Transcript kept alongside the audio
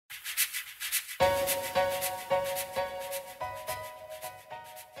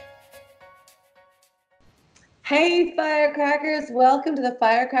Hey, firecrackers. Welcome to the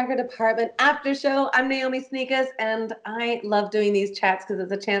Firecracker Department After Show. I'm Naomi Sneakus, and I love doing these chats because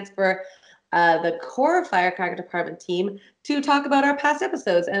it's a chance for the core Firecracker Department team to talk about our past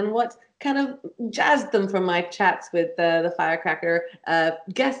episodes and what kind of jazzed them from my chats with the Firecracker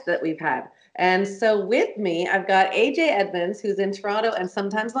guests that we've had. And so with me, I've got AJ Edmonds, who's in Toronto and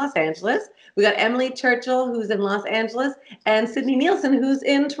sometimes Los Angeles. We got Emily Churchill, who's in Los Angeles, and Sydney Nielsen, who's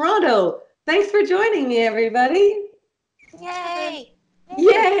in Toronto. Thanks for joining me, everybody. Yay!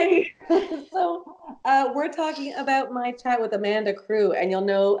 Yay! So we're talking about my chat with Amanda Crew, and you'll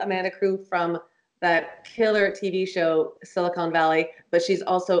know Amanda Crew from that killer TV show Silicon Valley, but she's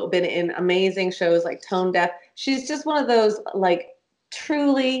also been in amazing shows like Tone Deaf. She's just one of those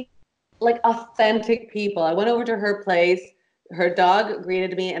truly authentic people. I went over to her place. Her dog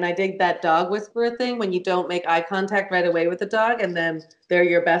greeted me, and I dig that dog whisperer thing when you don't make eye contact right away with the dog, and then they're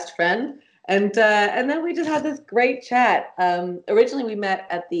your best friend. And then we just had this great chat. Originally, we met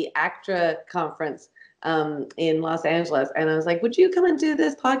at the ACTRA conference in Los Angeles, and I was like, "Would you come and do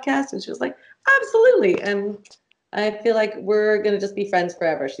this podcast?" And she was like, "Absolutely." And I feel like we're gonna just be friends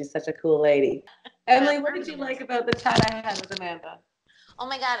forever. She's such a coul lady. Emily, what did you like about the chat I had with Amanda? Oh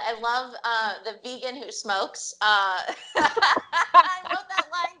my God, I love the vegan who smokes. I wrote that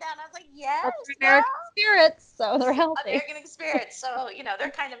line down. I was like, yes, American spirits, so they're healthy. American spirits, so they're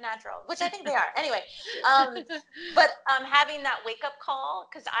kind of natural, which I think they are. Anyway, but having that wake up call,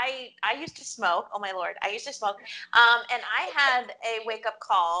 because I used to smoke. Oh my Lord, I used to smoke, and I had a wake up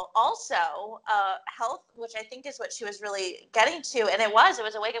call also, health, which I think is what she was really getting to, and it was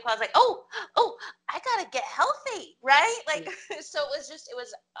a wake up call. I was like, oh, I gotta get healthy, right? Like, so it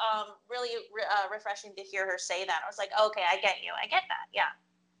was really refreshing to hear her say that. I was like, okay, I get you. I get that. Yeah.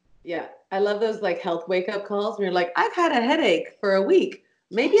 Yeah. I love those health wake up calls where you're like, I've had a headache for a week.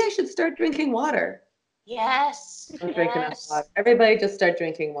 Maybe I should start drinking water. Yes. I'm drinking enough water. Everybody just start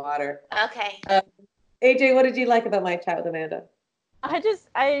drinking water. Okay. AJ, what did you like about my chat with Amanda?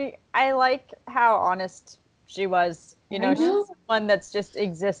 I like how honest she was. She's one that's just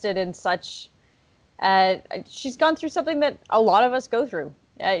existed in such. She's gone through something that a lot of us go through,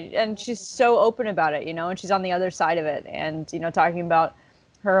 and she's so open about it. And she's on the other side of it, and talking about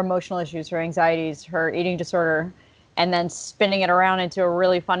her emotional issues, her anxieties, her eating disorder, and then spinning it around into a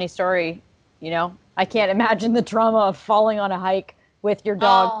really funny story. I can't imagine the trauma of falling on a hike with your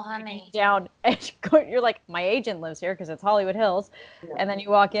dog down, and you're like, my agent lives here because it's Hollywood Hills, and then you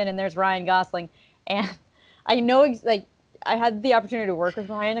walk in and there's Ryan Gosling, and I know I had the opportunity to work with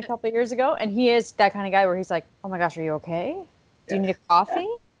Ryan a couple of years ago, and he is that kind of guy where he's like, oh my gosh, are you okay? Do you need a coffee?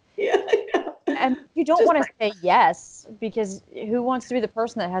 Yeah. And you don't want to say yes, because who wants to be the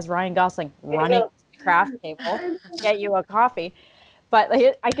person that has Ryan Gosling running to the craft table to get you a coffee? But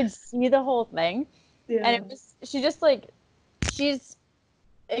I could see the whole thing. Yeah. And she's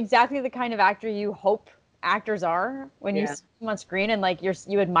exactly the kind of actor you hope actors are when you see them on screen, and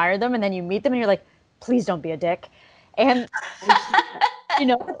you admire them, and then you meet them and you're like, please don't be a dick. And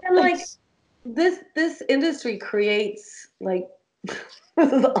this industry creates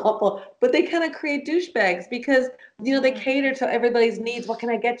this is awful, but they kind of create douchebags because they cater to everybody's needs. What can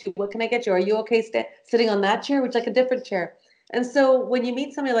I get you? What can I get you? Are you okay sitting on that chair? Would you like a different chair? And so when you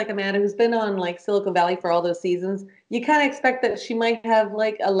meet somebody like Amanda, who's been on Silicon Valley for all those seasons, you kind of expect that she might have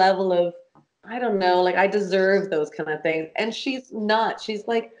a level of, I don't know, I deserve those kind of things. And she's not. She's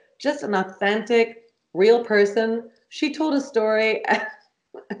just an authentic, real person. She told a story. I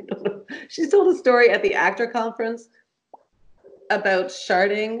don't know. She told a story at the ACTRA conference about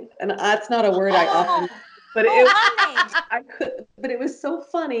sharding, and that's not a word I often, but but it was so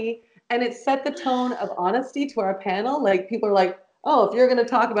funny, and it set the tone of honesty to our panel. People are like, oh, if you're going to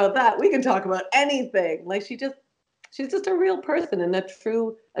talk about that, we can talk about anything. She's just a real person and a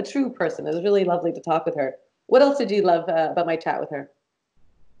true person. It was really lovely to talk with her. What else did you love about my chat with her?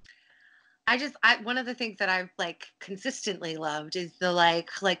 One of the things that I've consistently loved is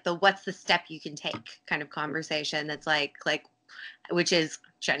the what's the step you can take kind of conversation. That's which is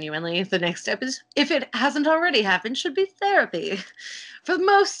genuinely the next step is, if it hasn't already happened, should be therapy for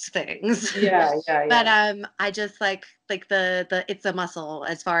most things. Yeah. But I just like the it's a muscle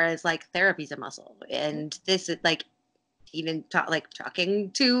as far as therapy's a muscle, and this is even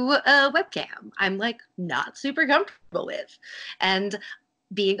talking to a webcam, I'm not super comfortable with, and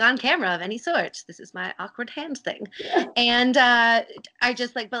being on camera of any sort, this is my awkward hand thing. Yeah. And I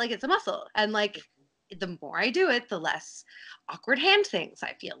just but it's a muscle, and the more I do it, the less awkward hand things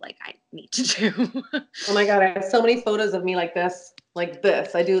I feel like I need to do. Oh my God, I have so many photos of me like this.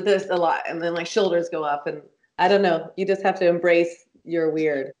 I do this a lot, and then shoulders go up, and I don't know. You just have to embrace your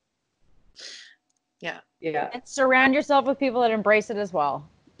weird. Yeah. And surround yourself with people that embrace it as well.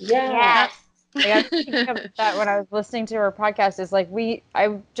 Yeah. Yes. Like, I was thinking of that when I was listening to her podcast. Is like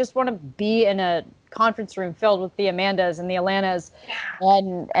I just want to be in a conference room filled with the Amandas and the Alanas,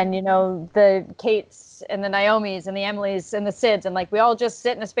 and you know, the Kates and the Naomis and the Emilys and the Sids, and like we all just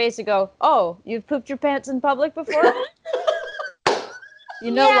sit in a space and go, "Oh, you've pooped your pants in public before?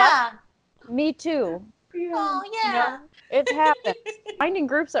 You know what? Me too. Oh yeah. It happens." Finding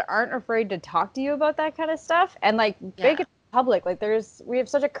groups that aren't afraid to talk to you about that kind of stuff and like make it public. Like we have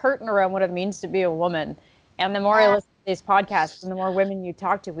such a curtain around what it means to be a woman. And the more I listen to these podcasts and the more women you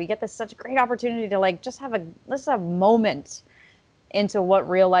talk to, we get this such a great opportunity to like just have a moment into what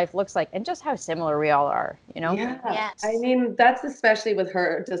real life looks like and just how similar we all are, you know? Yeah. Yes. I mean, that's especially with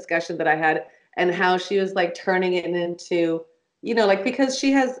her discussion that I had and how she was like turning it into, you know, like because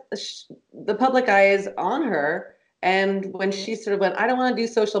she has the public eye is on her. And when she sort of went, I don't want to do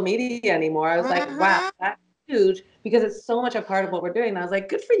social media anymore, I was like, wow, that's huge because it's so much a part of what we're doing. And I was like,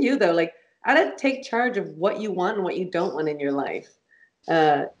 good for you though. Like, I had to take charge of what you want and what you don't want in your life.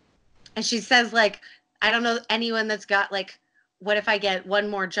 And she says, like, I don't know anyone that's got like, what if I get one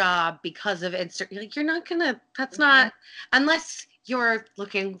more job because of Instagram? Like, you're not gonna. That's not unless you're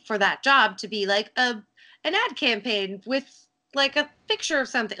looking for that job to be like an ad campaign with like a picture of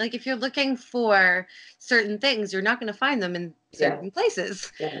something. Like if you're looking for certain things, you're not going to find them in certain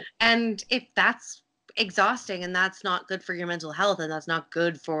places. Yeah. And if that's exhausting and that's not good for your mental health and that's not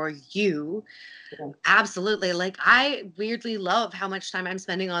good for you, absolutely. Like I weirdly love how much time I'm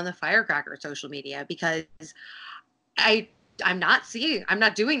spending on the Firecracker social media because I'm not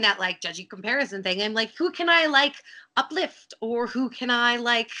doing that like judgy comparison thing. I'm like, who can I like uplift or who can I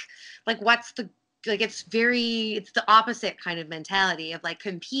like what's the like it's the opposite kind of mentality of like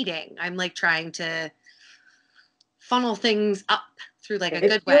competing. I'm like trying to funnel things up through like a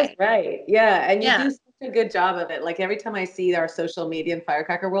good way. Right. Yeah. And you do such a good job of it. Like every time I see our social media and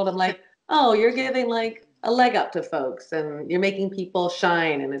Firecracker world, I'm like, oh, you're giving like a leg up to folks and you're making people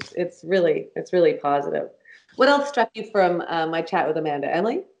shine. And it's really positive. What else struck you from my chat with Amanda?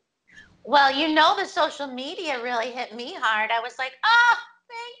 Emily? Well, you know, the social media really hit me hard. I was like, oh,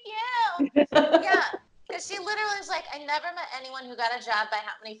 thank you. Yeah. Because she literally was like, I never met anyone who got a job by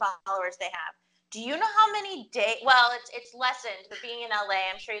how many followers they have. Do you know how many days? Well, it's lessened, but being in LA,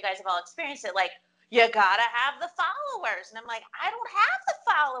 I'm sure you guys have all experienced it. Like, you gotta have the followers. And I'm like, I don't have the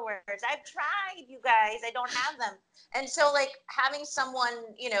followers. I've tried, you guys. I don't have them. And so, like, having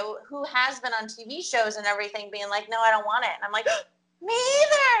someone, you know, who has been on TV shows and everything being like, no, I don't want it. And I'm like, me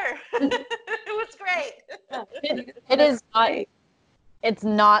either. It was great. It is not. It's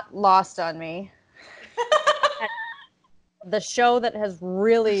not lost on me. The show that has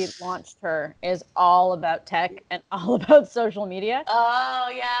really launched her is all about tech and all about social media.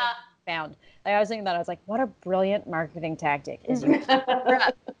 Oh yeah. Found. Like I was thinking that I was like, what a brilliant marketing tactic is you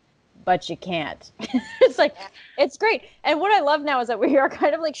but you can't. It's like it's great. And what I love now is that we are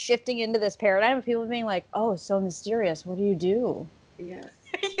kind of like shifting into this paradigm of people being like, oh, so mysterious. What do you do? Yes.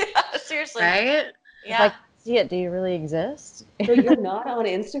 Yeah, seriously. Right? Yeah. Like, see it. Do you really exist? So you're not on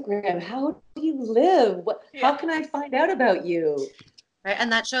Instagram. How do you live? How can I find out about you? Right.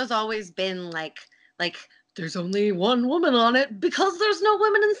 And that show's always been like there's only one woman on it because there's no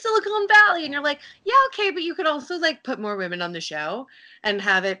women in Silicon Valley. And you're like, yeah, okay, but you could also like put more women on the show and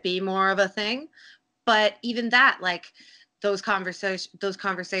have it be more of a thing. But even that, like those conversations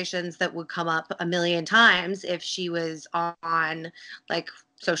that would come up a million times if she was on like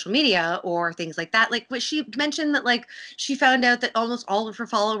social media or things like that. Like what she mentioned that like she found out that almost all of her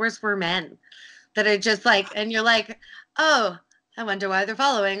followers were men that are just like, and you're like, oh, I wonder why they're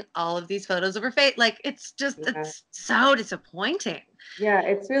following all of these photos of her face. Like it's just it's so disappointing. Yeah,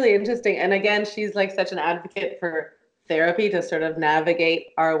 it's really interesting. And again, she's like such an advocate for therapy to sort of navigate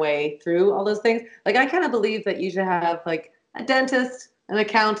our way through all those things. Like I kind of believe that you should have like a dentist, an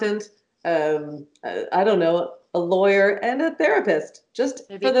accountant, I don't know, a lawyer and a therapist just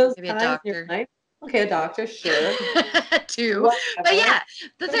Maybe, for those maybe a times in your doctor. life. Okay, a doctor, sure. Too. Whatever. But yeah,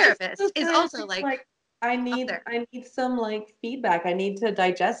 the But just therapist those is times also it's like I need some like feedback. I need to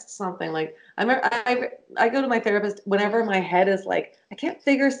digest something. Like I go to my therapist whenever my head is like I can't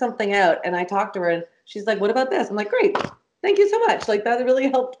figure something out, and I talk to her, and she's like, "What about this?" I'm like, "Great, thank you so much." Like that really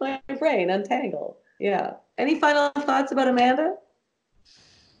helped my brain untangle. Yeah. Any final thoughts about Amanda?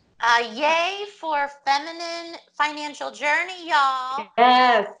 Yay for feminine financial journey, y'all.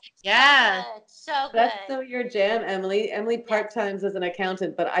 Yes. yeah. So good. That's so your jam, Emily. Emily part-times as an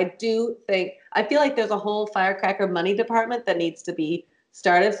accountant, but I feel like there's a whole Firecracker money department that needs to be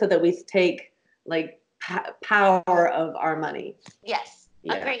started so that we take like power of our money. Yes.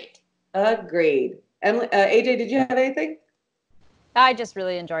 Yeah. Agreed. Agreed. Emily, AJ, did you have anything? I just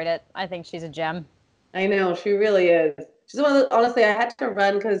really enjoyed it. I think she's a gem. I know she really is. She's one of the, honestly, I had to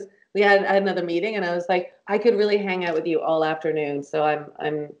run because I had another meeting, and I was like, I could really hang out with you all afternoon. So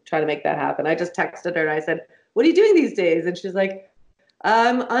I'm trying to make that happen. I just texted her and I said, "What are you doing these days?" And she's like,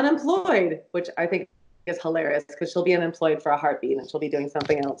 "I'm unemployed," which I think is hilarious because she'll be unemployed for a heartbeat and she'll be doing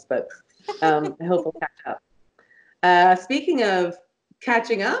something else. But I hope we'll catch up. Speaking of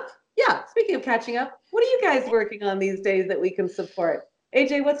catching up, speaking of catching up, what are you guys working on these days that we can support?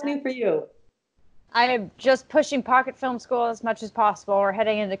 AJ, what's new for you? I'm just pushing Pocket Film School as much as possible. We're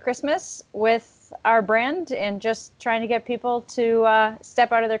heading into Christmas with our brand and just trying to get people to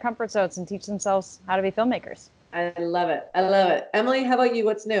step out of their comfort zones and teach themselves how to be filmmakers. I love it. I love it. Emily, how about you?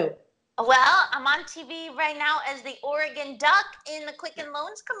 What's new? Well, I'm on TV right now as the Oregon Duck in the Quicken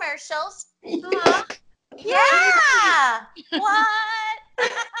Loans commercials. Yeah. What?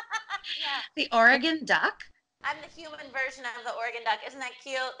 Yeah. The Oregon Duck? I'm the human version of the Oregon Duck. Isn't that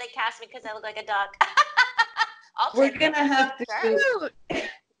cute? They cast me because I look like a duck. We're gonna have to.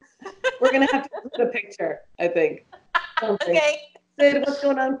 We're gonna have to put a picture, I think. Okay. Sid, what's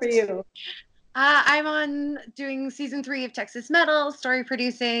going on for you? I'm on doing season 3 of Texas Metal, story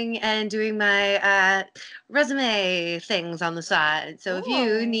producing, and doing my resume things on the side. So if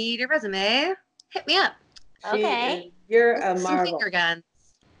you need a resume, hit me up. Okay. You're a Some marvel. finger guns.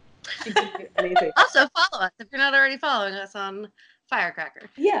 Anything. Also follow us if you're not already following us on Firecracker.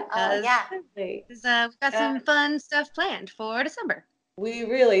 Yeah. Yeah. We've got some fun stuff planned for December. We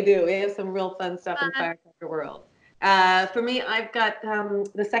really do. We have some real fun stuff in Firecracker World. For me, I've got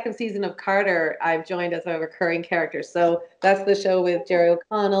the second season of Carter. I've joined as a recurring character. So that's the show with Jerry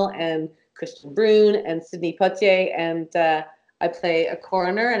O'Connell and Christian Brune and Sidney Poitier. And I play a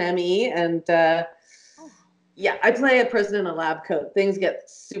coroner, an ME, and I play a person in a lab coat. Things get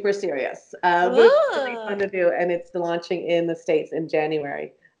super serious. But it's really fun to do, and it's launching in the States in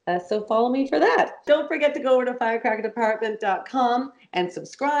January. So follow me for that. Don't forget to go over to firecrackerdepartment.com and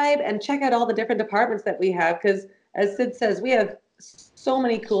subscribe and check out all the different departments that we have, because as Sid says, we have so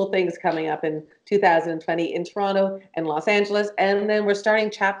many cool things coming up in 2020 in Toronto and Los Angeles, and then we're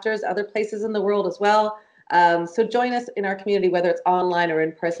starting chapters other places in the world as well. So join us in our community, whether it's online or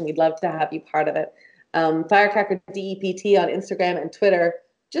in person. We'd love to have you part of it. Firecracker DEPT on Instagram and Twitter.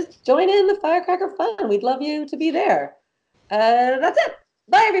 Just join in the Firecracker fun. We'd love you to be there. That's it.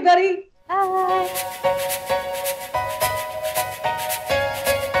 Bye, everybody. Bye.